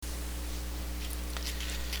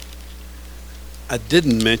I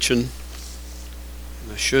didn't mention,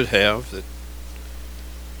 and I should have, that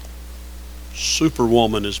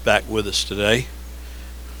Superwoman is back with us today.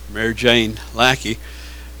 Mary Jane Lackey,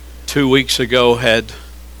 2 weeks ago, had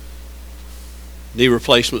knee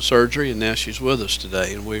replacement surgery, and now she's with us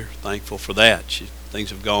today, and we're thankful for that. Things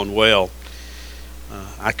have gone well.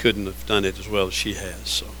 I couldn't have done it as well as she has,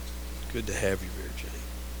 so good to have you, Mary Jane.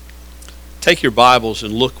 Take your Bibles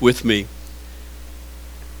and look with me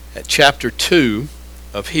at chapter 2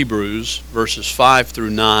 of Hebrews, verses 5 through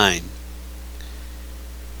 9.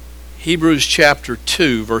 Hebrews chapter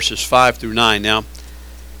 2, verses 5 through 9. Now,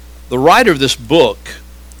 the writer of this book,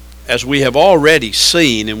 as we have already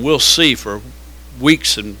seen and will see for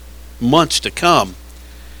weeks and months to come,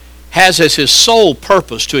 has as his sole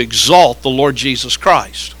purpose to exalt the Lord Jesus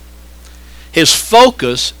Christ. His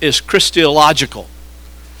focus is Christological.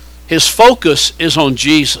 His focus is on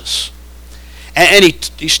Jesus. And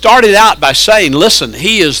he started out by saying, listen,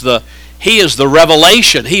 He is the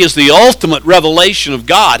revelation. He is the ultimate revelation of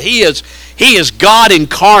God. He is God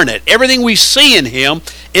incarnate. Everything we see in Him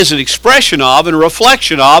is an expression of and a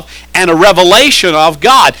reflection of and a revelation of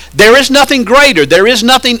God. There is nothing greater. There is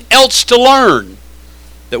nothing else to learn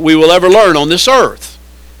that we will ever learn on this earth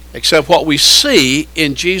except what we see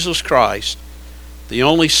in Jesus Christ, the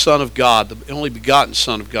only Son of God, the only begotten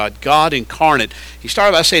Son of God, God incarnate. He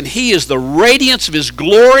started by saying He is the radiance of His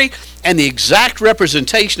glory and the exact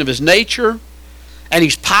representation of His nature. And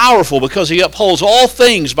He's powerful because He upholds all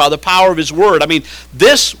things by the power of His word. I mean,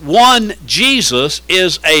 this one Jesus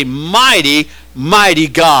is a mighty, mighty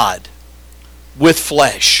God with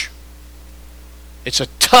flesh. It's a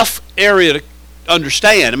tough area to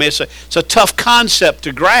understand. I mean, it's a tough concept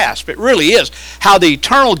to grasp. It really is. How the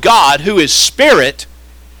eternal God, who is Spirit,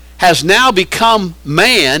 has now become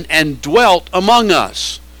man and dwelt among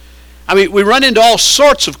us. I mean, we run into all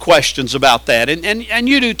sorts of questions about that, and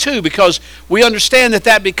you do too, because we understand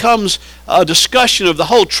that becomes a discussion of the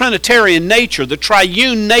whole Trinitarian nature, the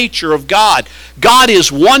triune nature of God. God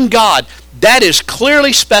is one God. That is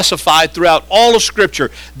clearly specified throughout all of Scripture.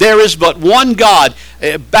 There is but one God.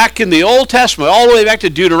 Back in the Old Testament, all the way back to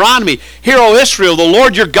Deuteronomy, Hear, O Israel, the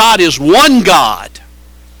Lord your God is one God.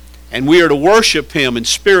 And we are to worship Him in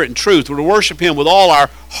spirit and truth. We're to worship Him with all our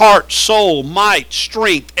heart, soul, might,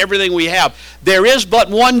 strength, everything we have. There is but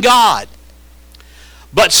one God.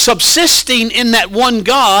 But subsisting in that one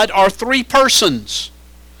God are three persons.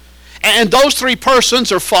 And those three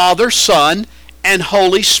persons are Father, Son, and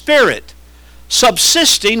Holy Spirit,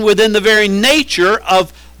 subsisting within the very nature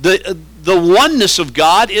of the oneness of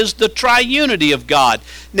God is the triunity of God.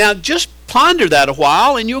 Now, just ponder that a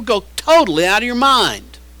while, and you'll go totally out of your mind,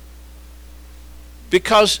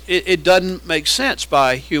 because it doesn't make sense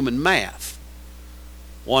by human math.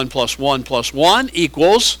 1 + 1 + 1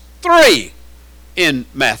 equals 3 in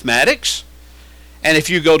mathematics. And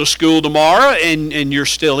if you go to school tomorrow and you're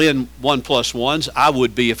still in 1 + 1s, I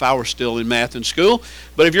would be if I were still in math in school,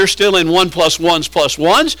 but if you're still in 1 + 1s +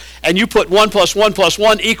 1s, and you put 1 + 1 +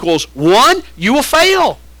 1 equals 1, you will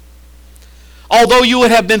fail. Although you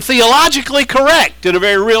would have been theologically correct in a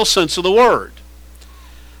very real sense of the word.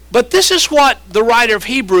 But this is what the writer of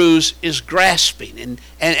Hebrews is grasping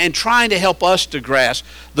and trying to help us to grasp: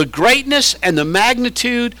 the greatness and the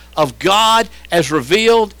magnitude of God as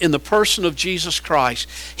revealed in the person of Jesus Christ.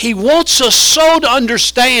 He wants us so to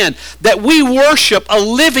understand that we worship a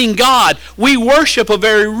living God. We worship a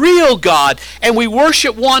very real God, and we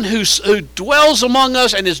worship one who dwells among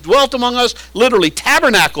us and has dwelt among us, literally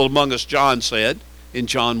tabernacled among us, John said in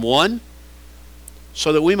John 1,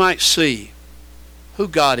 so that we might see who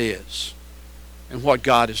God is and what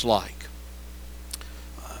God is like.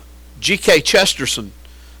 G.K. Chesterton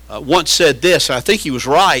once said this, and I think he was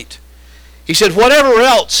right. He said, whatever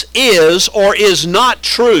else is or is not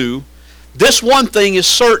true, this one thing is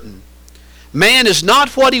certain. Man is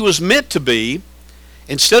not what he was meant to be.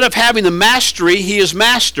 Instead of having the mastery, he is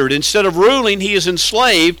mastered. Instead of ruling, he is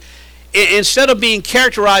enslaved. Instead of being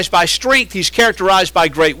characterized by strength, he's characterized by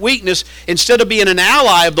great weakness. Instead of being an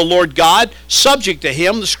ally of the Lord God, subject to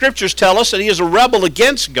Him, the Scriptures tell us that he is a rebel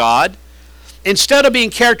against God. Instead of being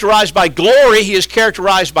characterized by glory, he is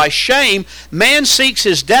characterized by shame. Man seeks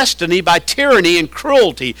his destiny by tyranny and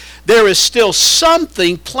cruelty. There is still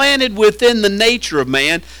something planted within the nature of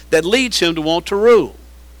man that leads him to want to rule.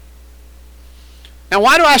 Now,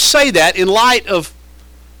 why do I say that in light of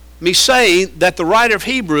me saying that the writer of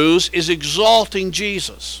Hebrews is exalting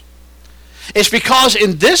Jesus? It's because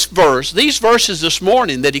in this verse, these verses this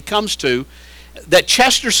morning that he comes to, that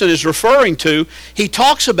Chesterton is referring to, he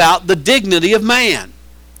talks about the dignity of man.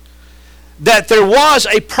 that there was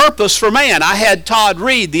a purpose for man. I had Todd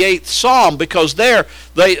read the 8th Psalm because there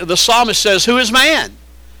the psalmist says, "Who is man?"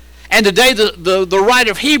 And today the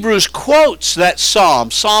writer of Hebrews quotes that psalm,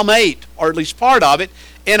 Psalm 8, or at least part of it,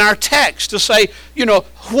 in our text to say,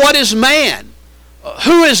 what is man?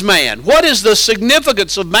 Who is man? What is the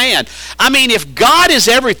significance of man? I mean, if God is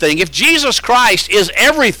everything, if Jesus Christ is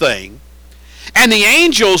everything, and the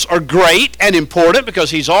angels are great and important,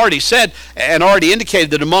 because he's already said and already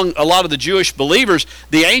indicated that among a lot of the Jewish believers,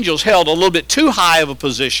 the angels held a little bit too high of a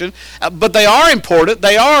position, but they are important.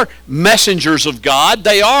 They are messengers of God.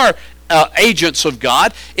 They are agents of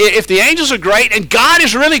God. If the angels are great and God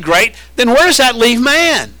is really great, then where does that leave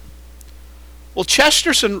man? Well,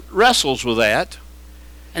 Chesterton wrestles with that,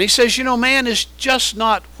 and he says, man is just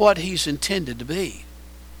not what he's intended to be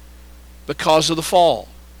because of the fall.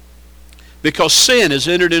 Because sin has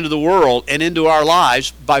entered into the world and into our lives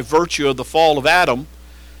by virtue of the fall of Adam,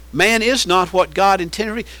 man is not what God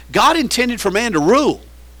intended to be. God intended for man to rule.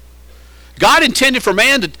 God intended for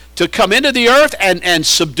man to come into the earth and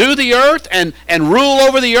subdue the earth and rule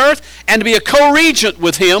over the earth and to be a co-regent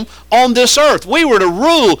with him on this earth. We were to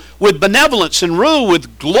rule with benevolence and rule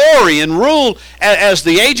with glory and rule as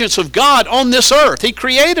the agents of God on this earth. He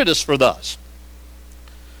created us for thus.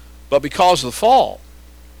 But because of the fall,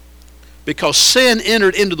 because sin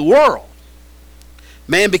entered into the world,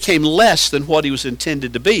 man became less than what he was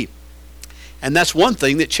intended to be. And that's one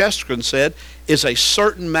thing that Chesterton said is a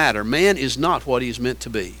certain matter. Man is not what he is meant to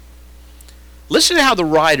be. Listen to how the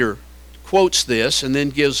writer quotes this and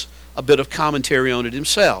then gives a bit of commentary on it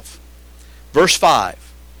himself. Verse 5.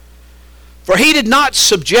 For he did not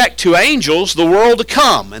subject to angels the world to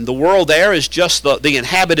come. And the world there is just the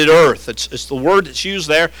inhabited earth. It's the word that's used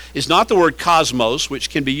there is not the word cosmos, which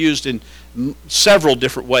can be used in several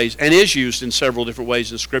different ways and is used in several different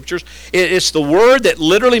ways in Scriptures. It's the word that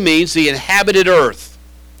literally means the inhabited earth.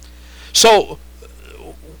 So,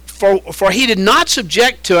 for he did not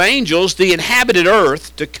subject to angels the inhabited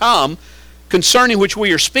earth to come, concerning which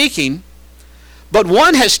we are speaking, but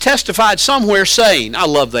one has testified somewhere saying, I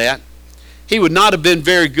love that, he would not have been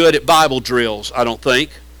very good at Bible drills, I don't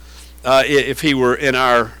think, if he were in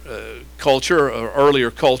our culture or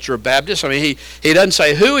earlier culture of Baptists. I mean, he doesn't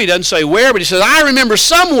say who, he doesn't say where, but he says, I remember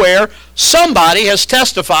somewhere somebody has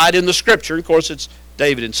testified in the Scripture. Of course, it's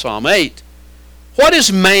David in Psalm 8. What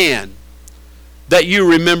is man that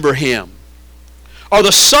you remember him? Or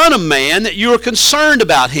the Son of Man that you are concerned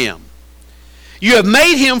about him? You have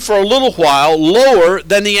made him for a little while lower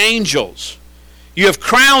than the angels. You have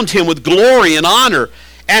crowned him with glory and honor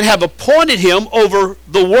and have appointed him over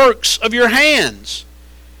the works of your hands.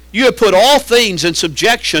 You have put all things in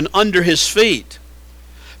subjection under his feet.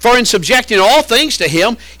 For in subjecting all things to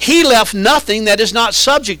him, he left nothing that is not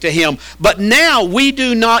subject to him. But now we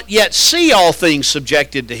do not yet see all things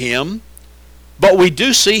subjected to him, but we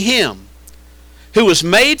do see him, who was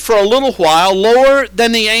made for a little while lower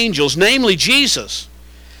than the angels, namely Jesus,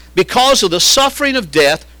 because of the suffering of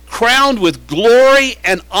death, crowned with glory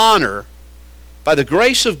and honor by the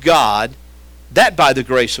grace of God, so that by the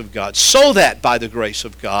grace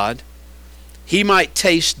of God, he might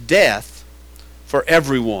taste death for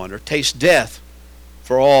everyone, or taste death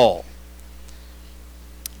for all.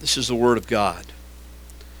 This is the Word of God.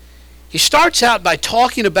 He starts out by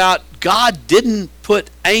talking about God didn't put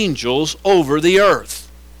angels over the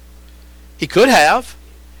earth. He could have.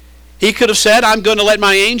 He could have said, I'm going to let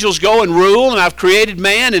my angels go and rule, and I've created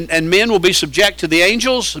man, and men will be subjected to the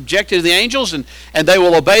angels, and they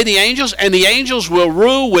will obey the angels, and the angels will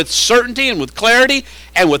rule with certainty and with clarity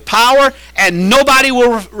and with power, and nobody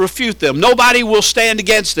will refute them. Nobody will stand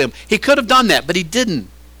against them. He could have done that, but he didn't.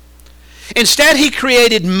 Instead, he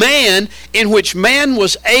created man, in which man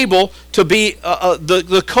was able to be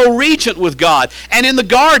the co-regent with God. And in the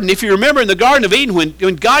garden, if you remember in the Garden of Eden,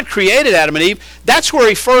 when God created Adam and Eve, that's where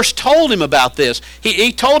he first told him about this.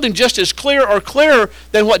 He told him just as clear or clearer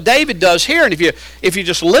than what David does here. And if you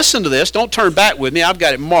just listen to this, don't turn back with me. I've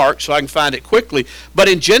got it marked so I can find it quickly. But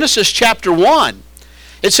in Genesis chapter 1,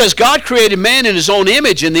 it says, God created man in his own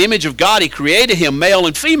image. In the image of God he created him. Male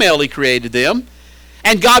and female he created them.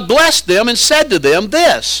 And God blessed them and said to them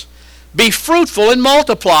this, be fruitful and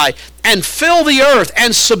multiply, and fill the earth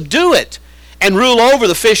and subdue it, and rule over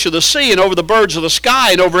the fish of the sea, and over the birds of the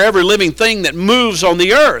sky, and over every living thing that moves on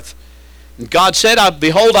the earth. And God said,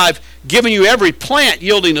 behold, I've given you every plant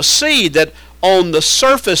yielding a seed that on the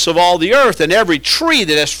surface of all the earth, and every tree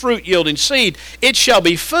that has fruit yielding seed, it shall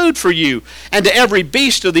be food for you. And to every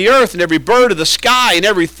beast of the earth, and every bird of the sky, and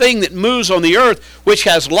everything that moves on the earth, which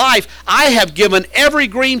has life, I have given every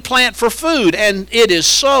green plant for food. And it is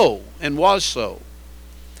so, and was so.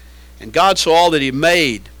 And God saw all that he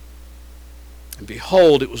made, and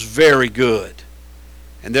behold, it was very good.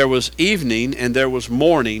 And there was evening, and there was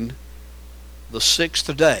morning, the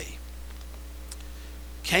sixth day.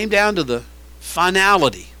 Came down to the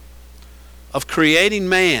finality of creating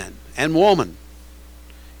man and woman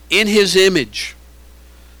in his image,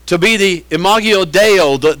 to be the Imago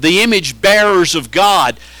Dei, the image bearers of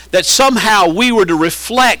God, that somehow we were to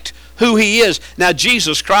reflect who he is. Now,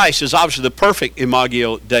 Jesus Christ is obviously the perfect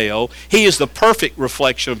Imago Dei. He is the perfect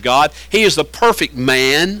reflection of God. He is the perfect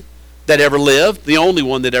man that ever lived, the only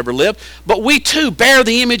one that ever lived. But we too bear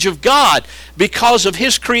the image of God because of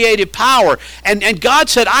his creative power. And God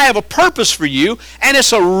said, I have a purpose for you, and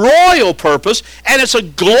it's a royal purpose, and it's a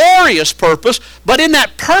glorious purpose. But in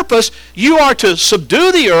that purpose, you are to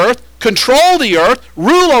subdue the earth, control the earth,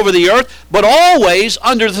 rule over the earth, but always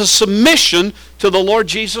under the submission to the Lord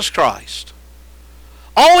Jesus Christ.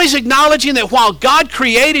 Always acknowledging that while God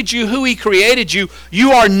created you who he created you,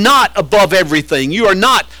 you are not above everything. You are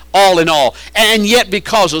not all in all. And yet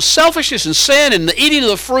because of selfishness and sin and the eating of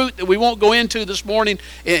the fruit that we won't go into this morning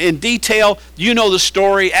in detail, you know the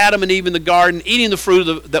story, Adam and Eve in the garden, eating the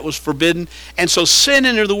fruit that was forbidden. And so sin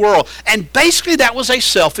entered the world. And basically that was a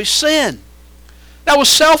selfish sin. That was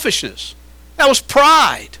selfishness. That was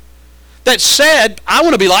pride. That said, I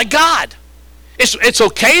want to be like God. It's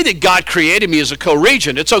okay that God created me as a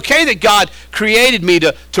co-regent. It's okay that God created me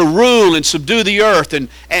to rule and subdue the earth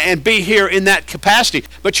and be here in that capacity.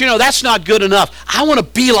 But you know, that's not good enough. I want to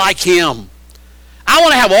be like him. I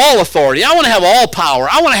want to have all authority. I want to have all power.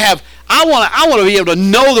 I want to be able to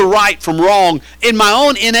know the right from wrong in my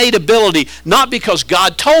own innate ability, not because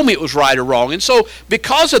God told me it was right or wrong. And so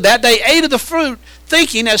because of that, they ate of the fruit,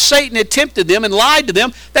 thinking, as Satan had tempted them and lied to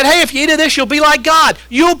them, that, hey, if you eat of this, you'll be like God.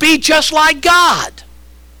 You'll be just like God.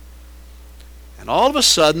 And all of a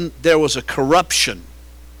sudden, there was a corruption.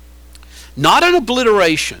 Not an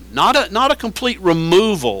obliteration, not a complete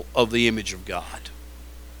removal of the image of God.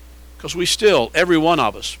 Because we still, every one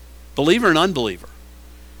of us, believer and unbeliever,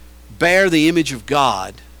 bear the image of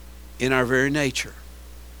God in our very nature.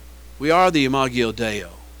 We are the Imago Dei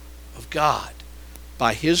of God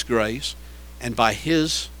by his grace and by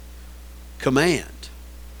his command.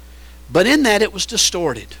 But in that it was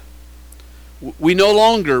distorted. We no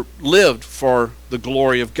longer lived for the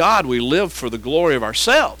glory of God. We lived for the glory of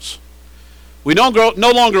ourselves. We no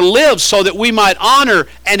longer live so that we might honor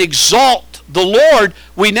and exalt the Lord.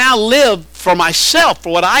 We now live for myself,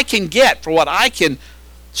 for what I can get, for what I can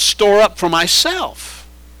store up for myself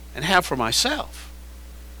and have for myself.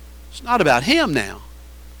 It's not about him now.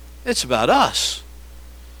 It's about us.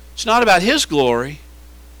 It's not about his glory.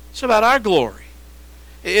 It's about our glory.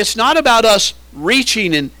 It's not about us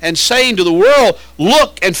reaching and saying to the world,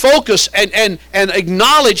 look and focus and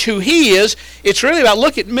acknowledge who he is. It's really about,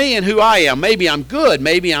 look at me and who I am. Maybe I'm good.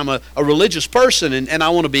 Maybe I'm a religious person and I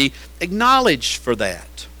want to be acknowledged for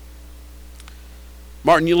that.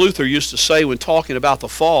 Martin Luther used to say when talking about the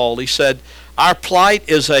fall, he said, our plight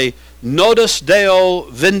is a nodus Deo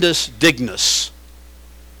vendus dignus.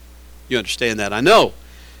 You understand that, I know.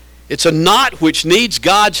 It's a knot which needs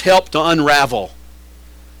God's help to unravel.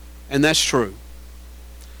 And that's true.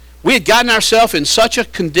 We had gotten ourselves in such a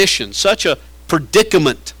condition, such a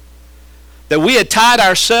predicament, that we had tied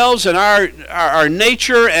ourselves and our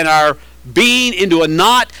nature and our being into a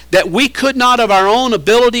knot that we could not of our own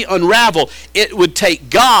ability unravel. It would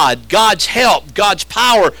take God, God's help, God's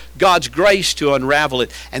power, God's grace to unravel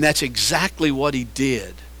it. And that's exactly what he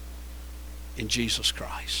did in Jesus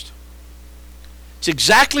Christ. It's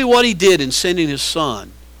exactly what he did in sending his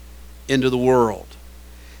Son into the world.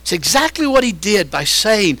 It's exactly what he did by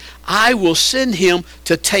saying, I will send him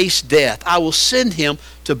to taste death. I will send him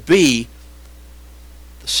to be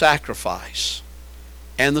the sacrifice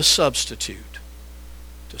and the substitute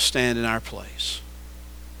to stand in our place.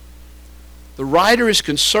 The writer is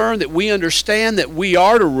concerned that we understand that we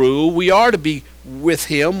are to rule, we are to be with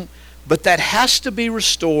him, but that has to be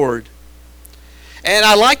restored. And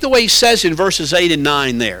I like the way he says in verses 8 and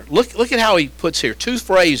 9 there. Look at how he puts here, two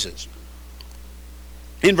phrases.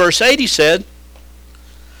 In verse 8 he said,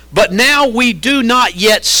 but now we do not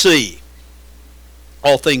yet see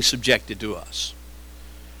all things subjected to us.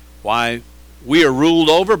 Why, we are ruled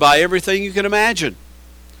over by everything you can imagine.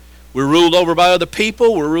 We're ruled over by other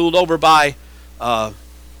people. We're ruled over by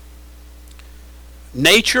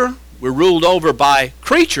nature. We're ruled over by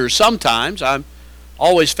creatures sometimes. I'm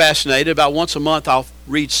always fascinated. About once a month I'll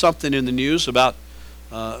read something in the news about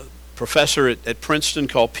a professor at Princeton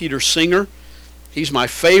called Peter Singer. He's my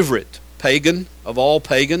favorite pagan of all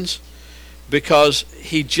pagans because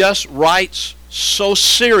he just writes so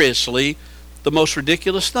seriously the most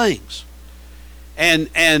ridiculous things.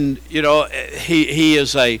 And you know,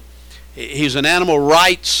 he's an animal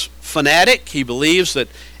rights fanatic. He believes that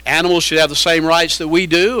animals should have the same rights that we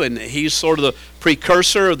do, and he's sort of the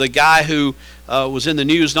precursor of the guy who was in the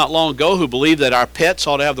news not long ago who believed that our pets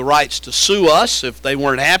ought to have the rights to sue us if they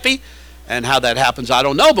weren't happy. And how that happens, I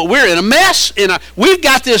don't know, but we're in a mess. We've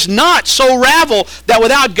got this knot so raveled that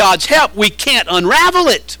without God's help, we can't unravel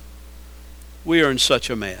it. We are in such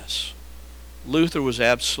a mess. Luther was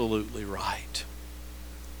absolutely right.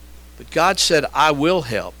 But God said, I will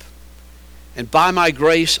help. And by my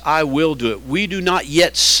grace, I will do it. We do not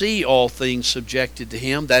yet see all things subjected to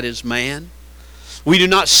him, that is man. We do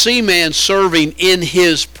not see man serving in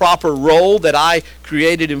his proper role that I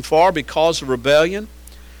created him for because of rebellion.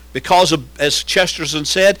 Because of, as Chesterton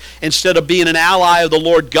said, instead of being an ally of the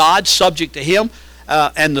Lord God, subject to him,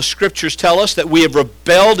 and the scriptures tell us that we have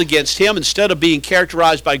rebelled against him. Instead of being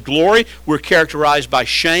characterized by glory, we're characterized by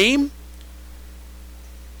shame.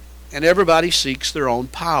 And everybody seeks their own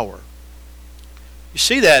power. You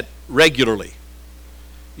see that regularly.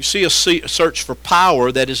 You see a search for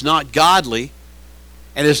power that is not godly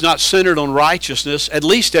and is not centered on righteousness at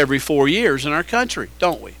least every 4 years in our country,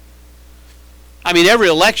 don't we? I mean, every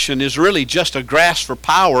election is really just a grasp for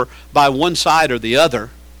power by one side or the other.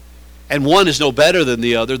 And one is no better than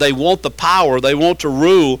the other. They want the power. They want to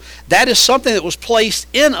rule. That is something that was placed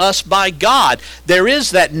in us by God. There is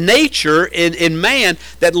that nature in man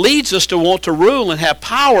that leads us to want to rule and have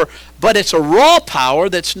power, but it's a raw power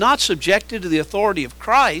that's not subjected to the authority of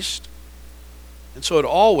Christ. And so it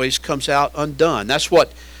always comes out undone. That's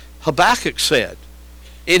what Habakkuk said.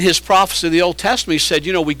 In his prophecy in the Old Testament, he said,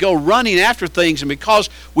 you know, we go running after things, and because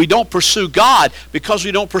we don't pursue God, because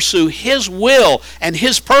we don't pursue his will and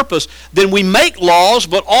his purpose, then we make laws,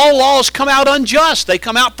 but all laws come out unjust. They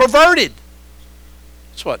come out perverted.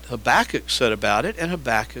 That's what Habakkuk said about it, and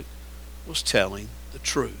Habakkuk was telling the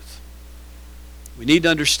truth. We need to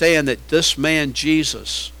understand that this man,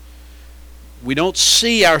 Jesus, we don't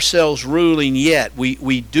see ourselves ruling yet.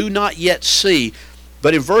 We do not yet see.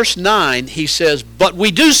 But in verse 9, he says, but we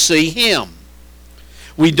do see him.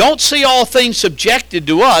 We don't see all things subjected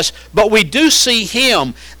to us, but we do see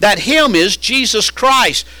him. That him is Jesus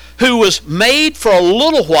Christ, who was made for a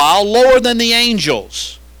little while lower than the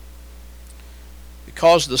angels,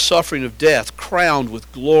 because of the suffering of death, crowned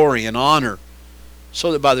with glory and honor,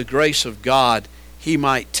 so that by the grace of God he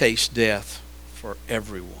might taste death for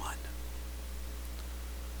everyone.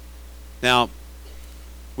 Now,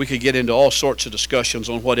 we could get into all sorts of discussions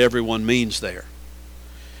on what everyone means there.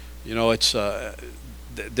 You know, it's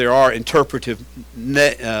there are interpretive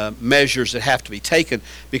measures that have to be taken,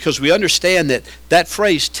 because we understand that that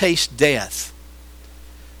phrase, taste death,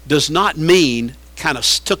 does not mean kind of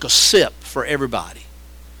took a sip for everybody.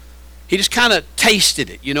 He just kind of tasted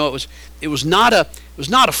it. You know, it was not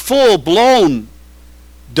a full-blown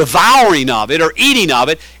devouring of it or eating of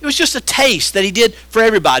it. It was just a taste that he did for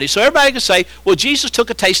everybody. So everybody could say, well, Jesus took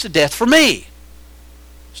a taste of death for me.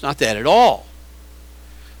 It's not that at all.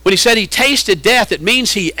 When he said he tasted death, it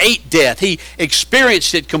means he ate death. He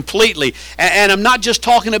experienced it completely. And I'm not just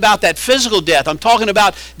talking about that physical death. I'm talking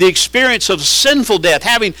about the experience of sinful death,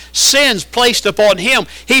 having sins placed upon him.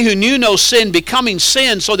 He who knew no sin becoming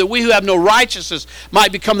sin, so that we who have no righteousness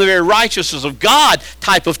might become the very righteousness of God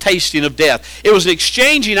type of tasting of death. It was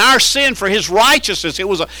exchanging our sin for his righteousness. It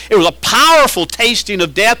was a powerful tasting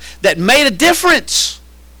of death that made a difference.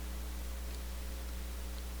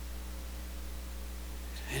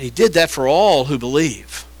 And he did that for all who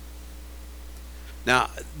believe. Now,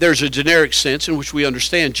 there's a generic sense in which we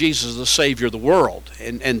understand Jesus is the Savior of the world.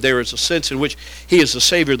 And there is a sense in which he is the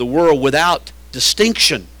Savior of the world without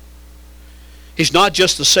distinction. He's not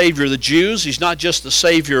just the Savior of the Jews. He's not just the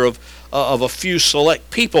Savior of a few select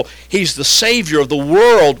people. He's the Savior of the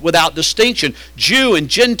world without distinction. Jew and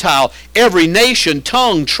Gentile, every nation,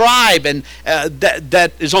 tongue, tribe, and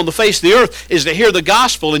that is on the face of the earth is to hear the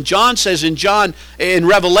gospel. And John says in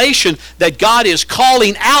Revelation that God is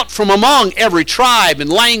calling out from among every tribe and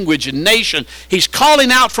language and nation. He's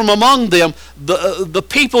calling out from among them the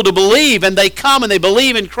people to believe, and they come and they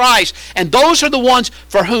believe in Christ. And those are the ones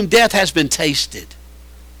for whom death has been tasted.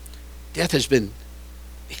 Death has been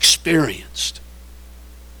experienced,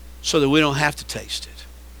 so that we don't have to taste it.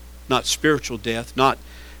 Not spiritual death, not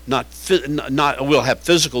we'll have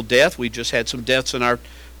physical death. We just had some deaths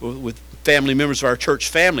with family members of our church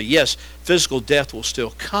family. Yes, physical death will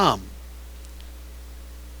still come,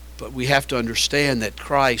 but we have to understand that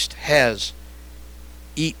Christ has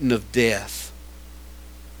eaten of death.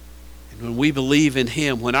 And when we believe in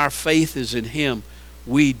him, when our faith is in him,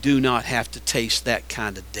 we do not have to taste that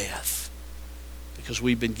kind of death. because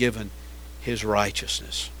we've been given His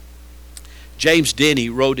righteousness. James Denny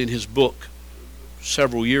wrote in his book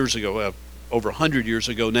several years ago, over 100 years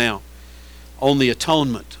ago now, on the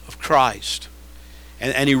atonement of Christ.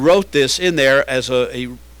 And he wrote this in there as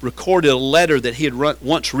he recorded a letter that he had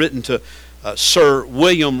once written to Sir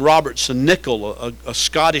William Robertson Nicoll, a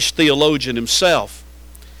Scottish theologian himself.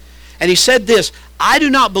 And he said this: "I do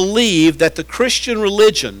not believe that the Christian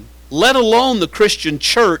religion, let alone the Christian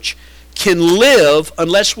church, can live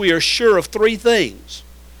unless we are sure of three things: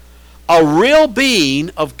 a real being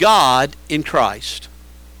of God in Christ,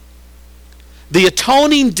 the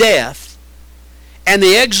atoning death, and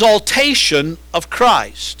the exaltation of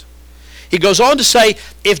Christ." He goes on to say,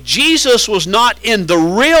 if Jesus was not in the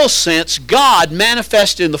real sense God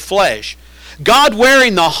manifest in the flesh, God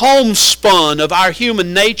wearing the homespun of our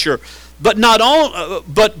human nature, but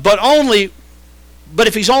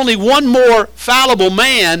if He's only one more fallible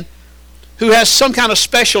man who has some kind of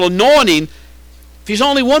special anointing, if He's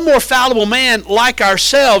only one more fallible man like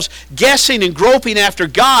ourselves, guessing and groping after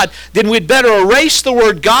God, then we'd better erase the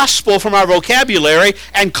word gospel from our vocabulary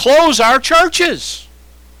and close our churches.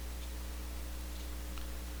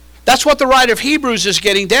 That's what the writer of Hebrews is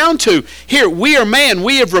getting down to. Here, we are man,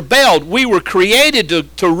 we have rebelled, we were created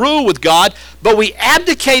to rule with God, but we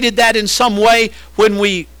abdicated that in some way when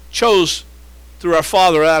we chose, through our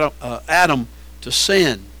father Adam, to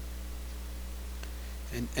sin.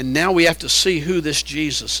 And now we have to see who this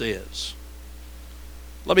Jesus is.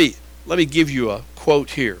 Let me give you a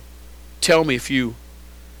quote here. Tell me if you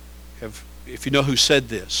know who said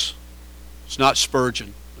this. It's not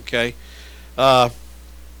Spurgeon, okay?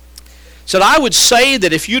 Said, "I would say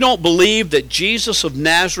that if you don't believe that Jesus of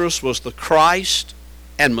Nazareth was the Christ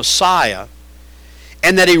and Messiah,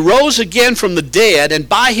 and that He rose again from the dead, and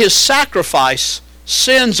by His sacrifice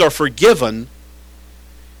sins are forgiven,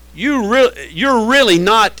 you're really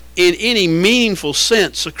not in any meaningful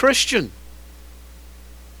sense a Christian."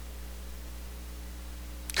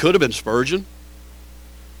 Could have been Spurgeon.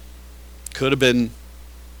 Could have been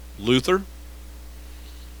Luther.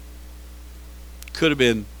 Could have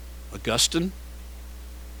been Augustine.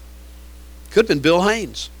 Could have been Bill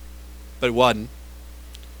Haynes. But it wasn't.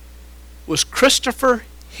 It was Christopher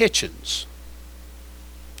Hitchens.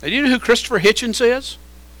 Now, do you know who Christopher Hitchens is?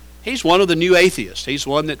 He's one of the new atheists. He's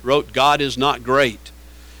one that wrote God is Not Great.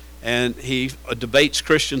 And he debates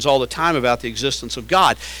Christians all the time about the existence of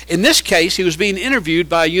God. In this case, he was being interviewed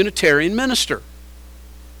by a Unitarian minister.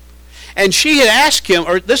 And she had asked him,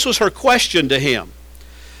 or this was her question to him: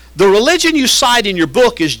 "The religion you cite in your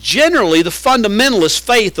book is generally the fundamentalist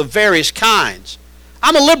faith of various kinds.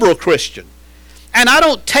 I'm a liberal Christian, and I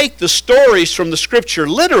don't take the stories from the Scripture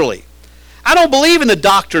literally. I don't believe in the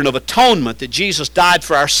doctrine of atonement, that Jesus died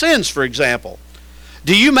for our sins, for example.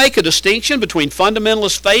 Do you make a distinction between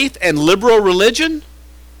fundamentalist faith and liberal religion?"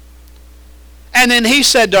 And then he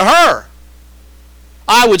said to her,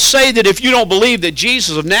 "I would say that if you don't believe that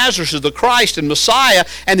Jesus of Nazareth is the Christ and Messiah,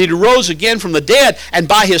 and that He rose again from the dead, and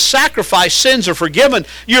by His sacrifice sins are forgiven,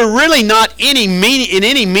 you're really not in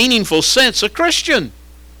any meaningful sense a Christian."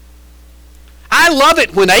 I love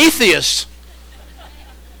it when atheists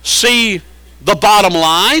see the bottom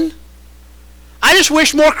line. I just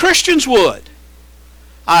wish more Christians would.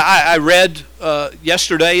 I read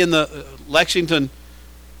yesterday in the Lexington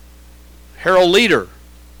Herald-Leader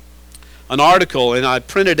an article, and I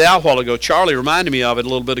printed it out a while ago. Charlie reminded me of it a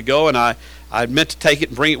little bit ago, and I meant to take it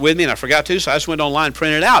and bring it with me, and I forgot to, so I just went online and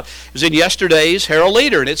printed it out. It was in yesterday's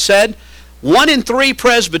Herald-Leader, and it said, 1 in 3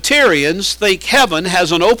 Presbyterians think heaven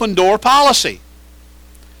has an open door policy.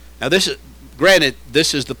 Now this is, granted,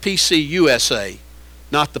 this is the PCUSA,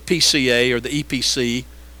 not the PCA or the EPC.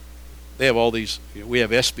 They have all these, we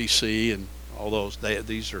have SBC and all those.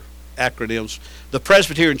 These are acronyms. The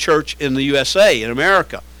Presbyterian Church in the USA, in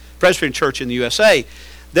America. Presbyterian Church in the USA.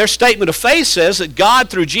 Their statement of faith says that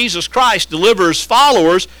God, through Jesus Christ, delivers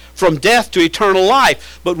followers from death to eternal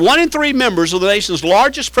life. But 1 in 3 members of the nation's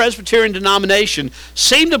largest Presbyterian denomination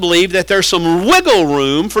seem to believe that there's some wiggle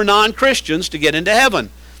room for non-Christians to get into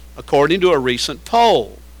heaven, according to a recent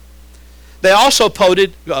poll. They also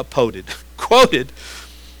quoted,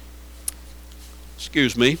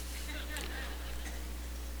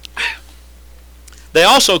 they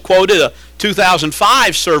also quoted a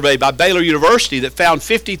 2005 survey by Baylor University that found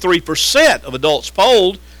 53% of adults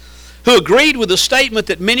polled who agreed with the statement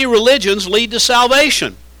that many religions lead to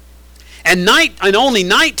salvation. And only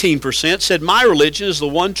 19% said my religion is the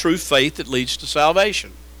one true faith that leads to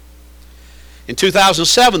salvation. In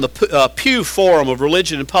 2007, the Pew Forum of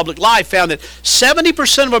Religion and Public Life found that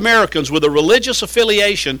 70% of Americans with a religious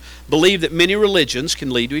affiliation believe that many religions can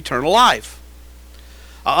lead to eternal life.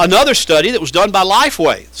 Another study that was done by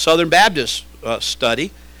Lifeway, Southern Baptist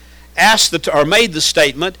study, made the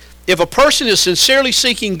statement, if a person is sincerely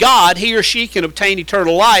seeking God, he or she can obtain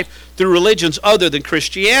eternal life through religions other than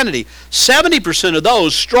Christianity. 70% of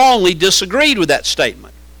those strongly disagreed with that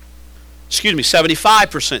statement.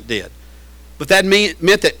 75% did. But that meant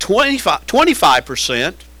that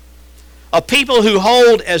 25% of people who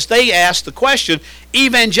hold, as they asked the question,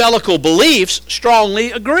 evangelical beliefs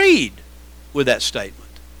strongly agreed with that statement.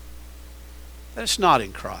 That's not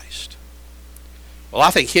in Christ. Well,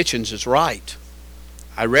 I think Hitchens is right.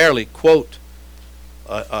 I rarely quote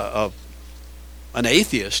an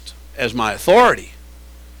atheist as my authority,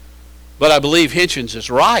 but I believe Hitchens is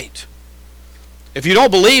right. If you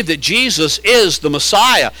don't believe that Jesus is the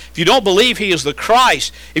Messiah, if you don't believe He is the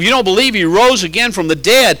Christ, if you don't believe He rose again from the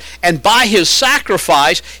dead, and by His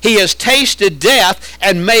sacrifice He has tasted death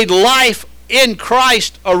and made life in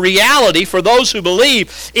Christ a reality for those who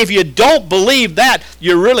believe, if you don't believe that,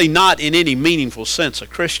 you're really not in any meaningful sense a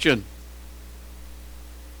Christian.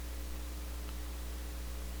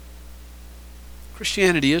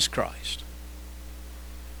 Christianity is Christ.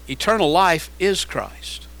 Eternal life is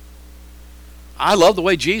Christ. I love the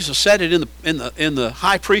way Jesus said it in the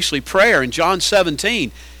high priestly prayer in John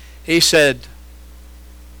 17. He said,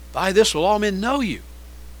 "By this will all men know you."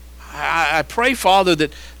 I pray, Father,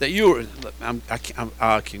 that you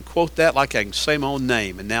I can quote that like I can say my own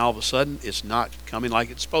name, and now all of a sudden it's not coming like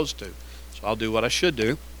it's supposed to. So I'll do what I should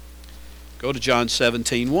do. Go to John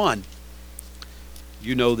 17:1.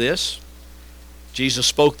 You know this. Jesus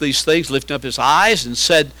spoke these things, lifting up His eyes, and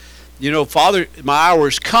said, Father, my hour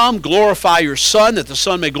has come. Glorify your Son, that the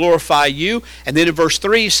Son may glorify you. And then in verse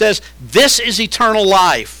 3 He says, this is eternal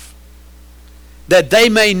life, that they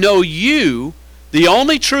may know you, the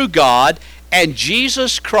only true God, and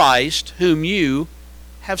Jesus Christ, whom you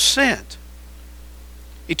have sent.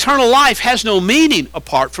 Eternal life has no meaning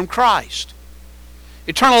apart from Christ.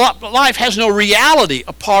 Eternal life has no reality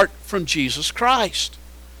apart from Jesus Christ.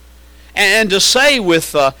 And to say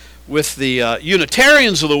with the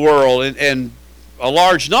Unitarians of the world and a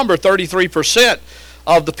large number, 33%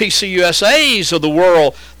 of the PCUSAs of the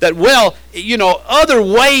world, that, other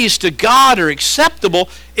ways to God are acceptable,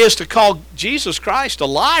 is to call Jesus Christ a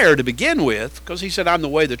liar to begin with, because He said, I'm the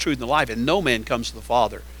way, the truth, and the life, and no man comes to the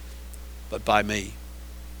Father but by me.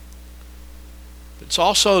 But it's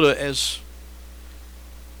also, as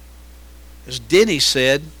Denny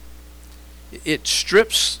said, it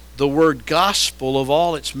strips the word gospel of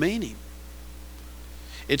all its meaning.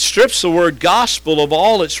 It strips the word gospel of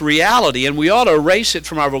all its reality, and we ought to erase it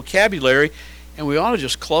from our vocabulary, and we ought to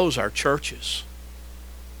just close our churches.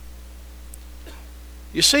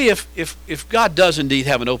 You see, if God does indeed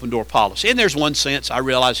have an open door policy, and there's one sense I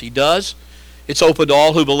realize He does, it's open to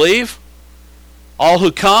all who believe, all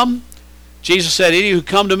who come. Jesus said, any who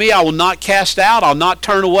come to me I will not cast out, I'll not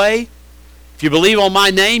turn away. If you believe on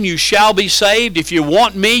my name, you shall be saved. If you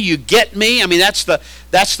want me, you get me. I mean, that's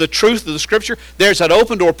the truth of the Scripture. There's that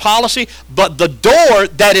open door policy, but the door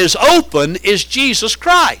that is open is Jesus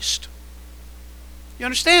Christ. You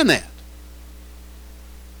understand that?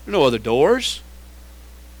 There are no other doors.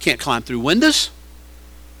 Can't climb through windows.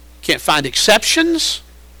 Can't find exceptions.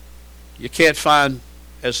 You can't find,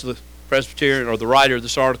 as the Presbyterian or the writer of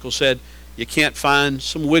this article said, you can't find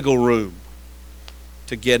some wiggle room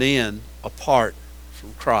to get in apart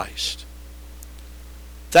from Christ.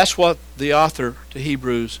 That's what the author to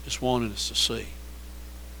Hebrews is wanting us to see.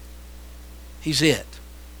 He's it.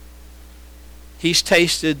 He's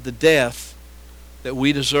tasted the death that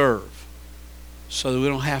we deserve so that we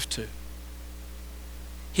don't have to.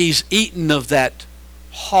 He's eaten of that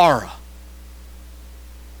horror.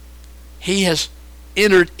 He has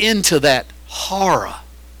entered into that horror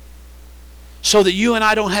so that you and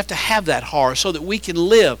I don't have to have that horror, so that we can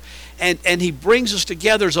live. And He brings us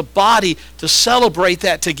together as a body to celebrate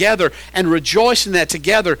that together and rejoice in that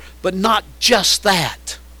together, but not just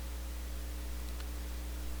that.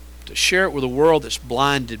 To share it with a world that's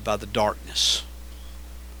blinded by the darkness.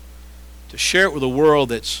 To share it with a world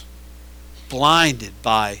that's blinded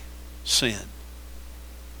by sin.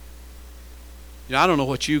 I don't know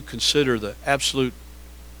what you consider the absolute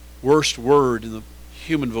worst word in the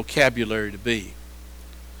human vocabulary to be.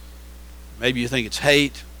 Maybe you think it's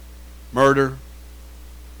hate, murder,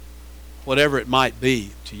 whatever it might be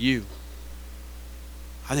to you.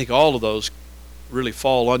 I think all of those really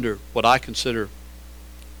fall under what I consider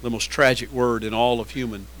the most tragic word in all of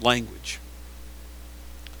human language.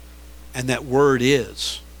 And that word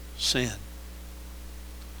is sin.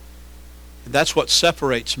 And that's what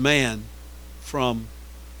separates man from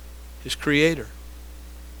his Creator.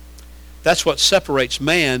 That's what separates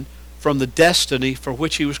man from the destiny for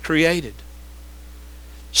which he was created.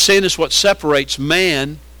 Sin is what separates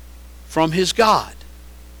man from his God.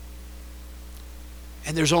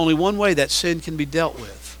 And there's only one way that sin can be dealt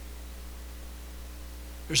with.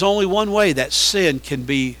 There's only one way that sin can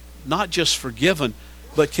be not just forgiven,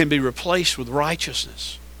 but can be replaced with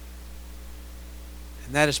righteousness.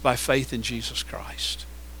 And that is by faith in Jesus Christ.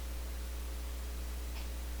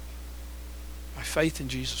 By faith in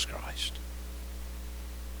Jesus Christ.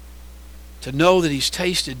 To know that He's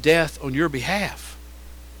tasted death on your behalf.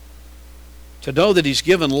 To know that He's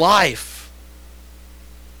given life.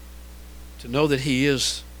 To know that He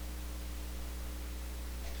is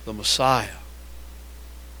the Messiah,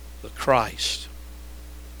 the Christ.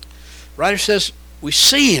 The writer says, we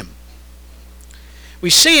see Him. We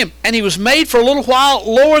see Him, and He was made for a little while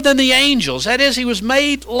lower than the angels. That is, He was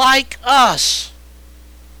made like us,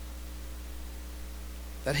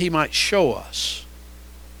 that He might show us.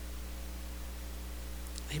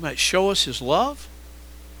 He might show us His love,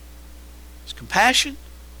 His compassion,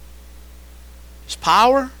 His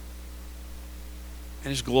power, and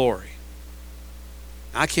His glory.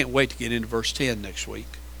 I can't wait to get into verse 10 next week.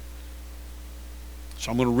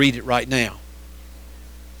 So I'm going to read it right now.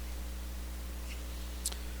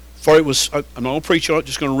 For it was, I'm not going to preach on it,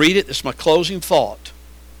 just going to read it. This is my closing thought.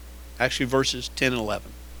 Actually, verses 10 and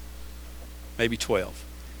 11. Maybe 12.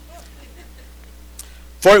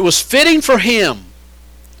 For it was fitting for Him,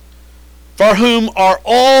 for whom are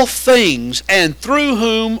all things, and through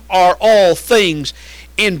whom are all things,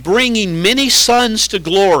 in bringing many sons to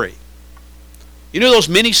glory. You know those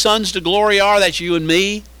many sons to glory are? That's you and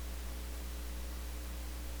me.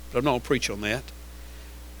 But I'm not going to preach on that.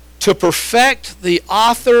 To perfect the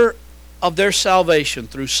author of their salvation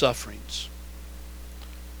through sufferings.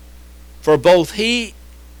 For both He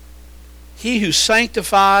who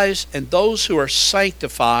sanctifies and those who are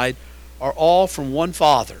sanctified are all from one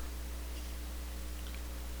Father.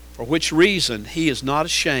 For which reason He is not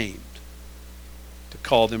ashamed to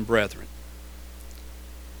call them brethren.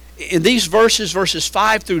 In these verses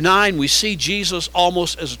 5 through 9, we see Jesus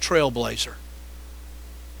almost as a trailblazer.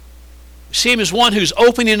 We see Him as one who's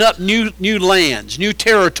opening up new lands, new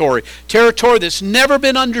territory that's never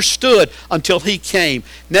been understood until He came.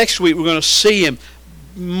 Next week we're going to see Him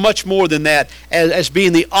much more than that as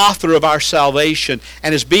being the author of our salvation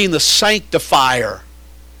and as being the sanctifier,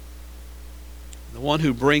 the one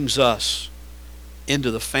who brings us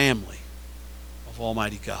into the family of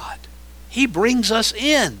Almighty God. He brings us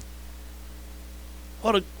in.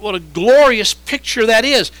 What a glorious picture that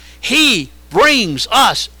is. He brings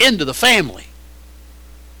us into the family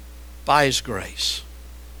by His grace,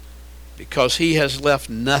 because He has left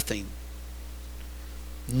nothing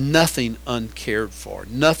uncared for,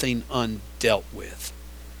 nothing undealt with.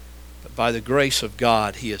 But by the grace of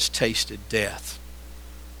God, He has tasted death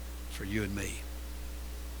for you and me.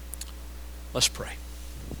 Let's pray.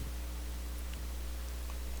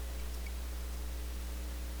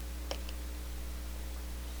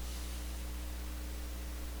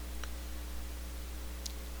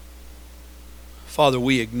 Father,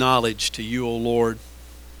 we acknowledge to You, O Lord,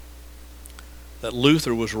 that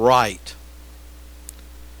Luther was right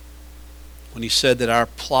when he said that our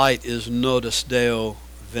plight is nodus Deo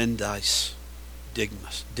vendis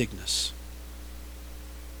dignus.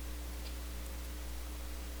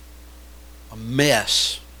 A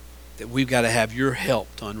mess that we've got to have Your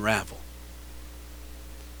help to unravel.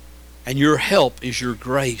 And Your help is Your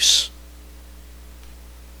grace.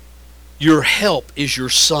 Your help is Your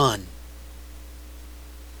Son.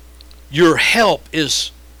 Your help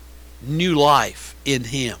is new life in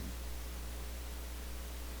Him.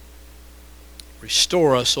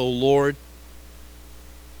 Restore us, O Lord,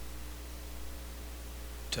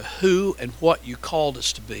 to who and what You called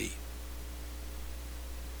us to be.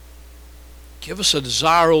 Give us a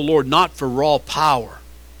desire, O Lord, not for raw power,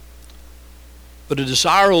 but a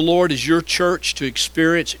desire, O Lord, as Your church to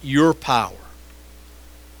experience Your power.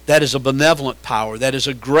 That is a benevolent power. That is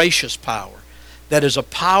a gracious power. That is a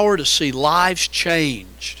power to see lives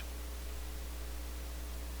changed.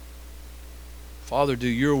 Father, do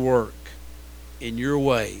Your work in Your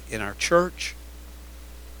way in our church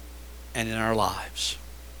and in our lives.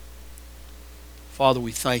 Father,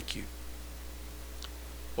 we thank You.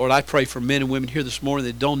 Lord, I pray for men and women here this morning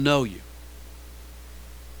that don't know You.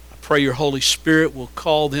 I pray Your Holy Spirit will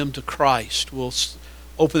call them to Christ, will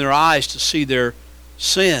open their eyes to see their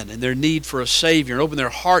sin and their need for a Savior, and open their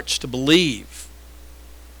hearts to believe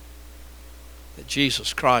that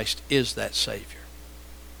Jesus Christ is that Savior.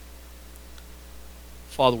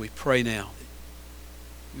 Father, we pray now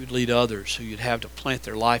You would lead others who you'd have to plant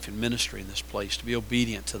their life and ministry in this place to be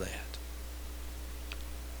obedient to that.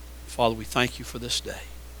 Father, we thank you for this day.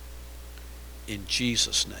 In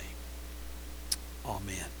Jesus' name,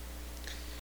 amen.